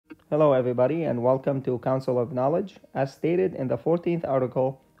Hello everybody and welcome to Council of Knowledge. As stated in the 14th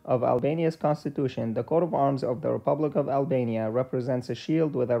article of Albania's constitution, the coat of arms of the Republic of Albania represents a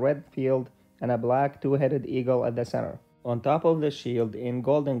shield with a red field and a black two-headed eagle at the center. On top of the shield, in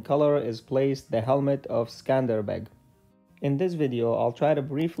golden color, is placed the helmet of Skanderbeg. In this video, I'll try to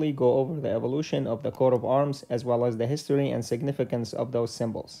briefly go over the evolution of the coat of arms as well as the history and significance of those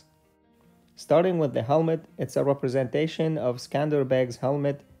symbols. Starting with the helmet, it's a representation of Skanderbeg's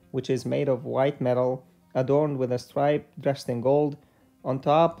helmet, which is made of white metal, adorned with a stripe dressed in gold. On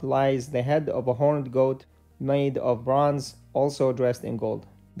top lies the head of a horned goat made of bronze, also dressed in gold.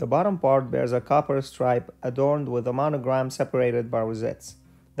 The bottom part bears a copper stripe adorned with a monogram separated by rosettes.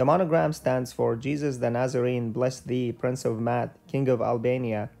 The monogram stands for Jesus the Nazarene, bless thee, Prince of Mat, King of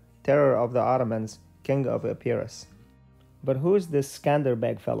Albania, terror of the Ottomans, King of Epirus. But who is this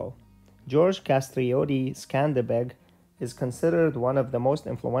Skanderbeg fellow? Gjergj Kastrioti Skanderbeg is considered one of the most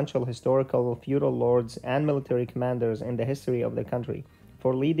influential historical feudal lords and military commanders in the history of the country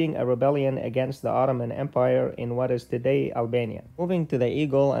for leading a rebellion against the Ottoman Empire in what is today Albania. Moving to the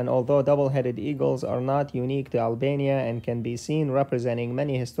eagle, and although double-headed eagles are not unique to Albania and can be seen representing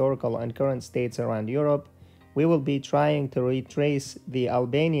many historical and current states around Europe, we will be trying to retrace the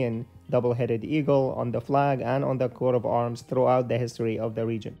Albanian double-headed eagle on the flag and on the coat of arms throughout the history of the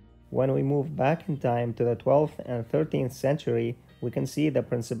region. When we move back in time to the 12th and 13th century, we can see the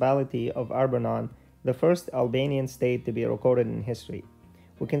Principality of Albasan, the first Albanian state to be recorded in history.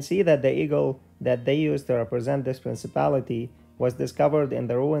 We can see that the eagle that they used to represent this principality was discovered in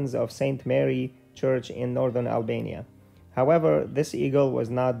the ruins of St. Mary Church in northern Albania. However, this eagle was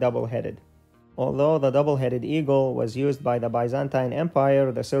not double-headed. Although the double-headed eagle was used by the Byzantine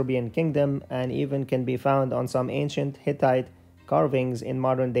Empire, the Serbian Kingdom, and even can be found on some ancient Hittite carvings in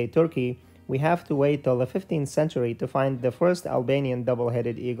modern-day Turkey, we have to wait till the 15th century to find the first Albanian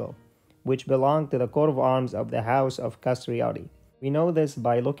double-headed eagle, which belonged to the coat of arms of the House of Kastrioti. We know this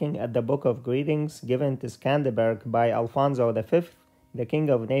by looking at the Book of Greetings given to Skanderbeg by Alfonso V, the King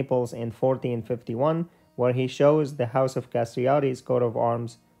of Naples in 1451, where he shows the House of Kastrioti's coat of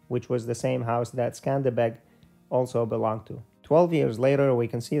arms, which was the same house that Skanderbeg also belonged to. 12 years later, we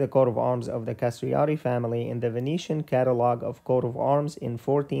can see the coat of arms of the Kastrioti family in the Venetian catalogue of coat of arms in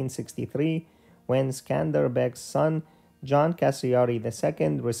 1463, when Skanderbeg's son, John Kastrioti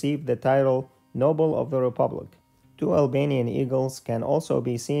II, received the title Noble of the Republic. Two Albanian eagles can also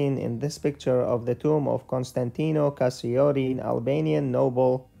be seen in this picture of the tomb of Constantino Kastrioti, an Albanian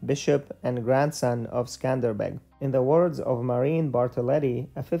noble, bishop, and grandson of Skanderbeg. In the words of Marine Bartoletti,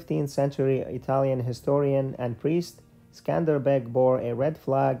 a 15th century Italian historian and priest, Skanderbeg bore a red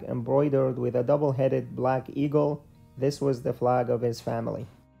flag embroidered with a double-headed black eagle. This was the flag of his family.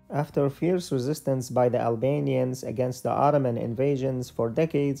 After fierce resistance by the Albanians against the Ottoman invasions for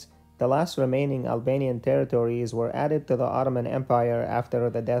decades, the last remaining Albanian territories were added to the Ottoman Empire after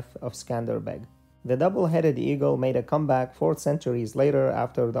the death of Skanderbeg. The double-headed eagle made a comeback 4 centuries later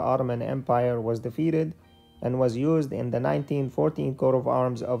after the Ottoman Empire was defeated and was used in the 1914 coat of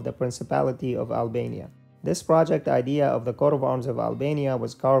arms of the Principality of Albania. This project idea of the coat of arms of Albania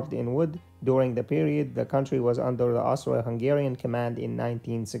was carved in wood during the period the country was under the Austro-Hungarian command in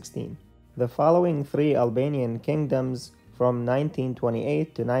 1916. The following 3 Albanian kingdoms from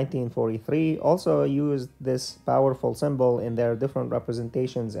 1928 to 1943 also used this powerful symbol in their different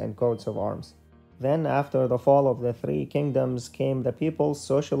representations and coats of arms. Then, after the fall of the 3 kingdoms, came the People's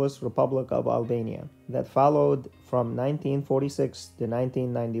Socialist Republic of Albania, that followed from 1946 to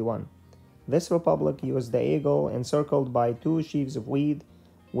 1991. This republic used the eagle encircled by 2 sheaves of wheat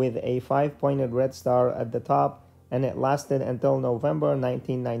with a 5-pointed red star at the top, and it lasted until November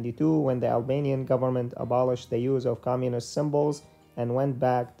 1992, when the Albanian government abolished the use of communist symbols and went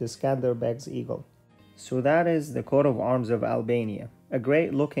back to Skanderbeg's eagle. So that is the coat of arms of Albania, a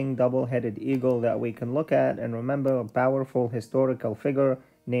great-looking double-headed eagle that we can look at and remember a powerful historical figure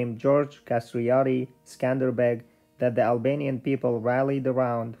named Gjergj Kastrioti Skanderbeg that the Albanian people rallied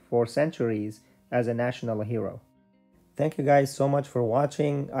around for centuries as a national hero. Thank you guys so much for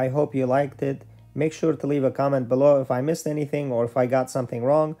watching. I hope you liked it. Make sure to leave a comment below if I missed anything or if I got something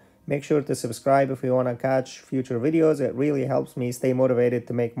wrong. Make sure to subscribe if you want to catch future videos. It really helps me stay motivated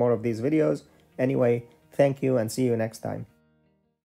to make more of these videos. Anyway, thank you and see you next time.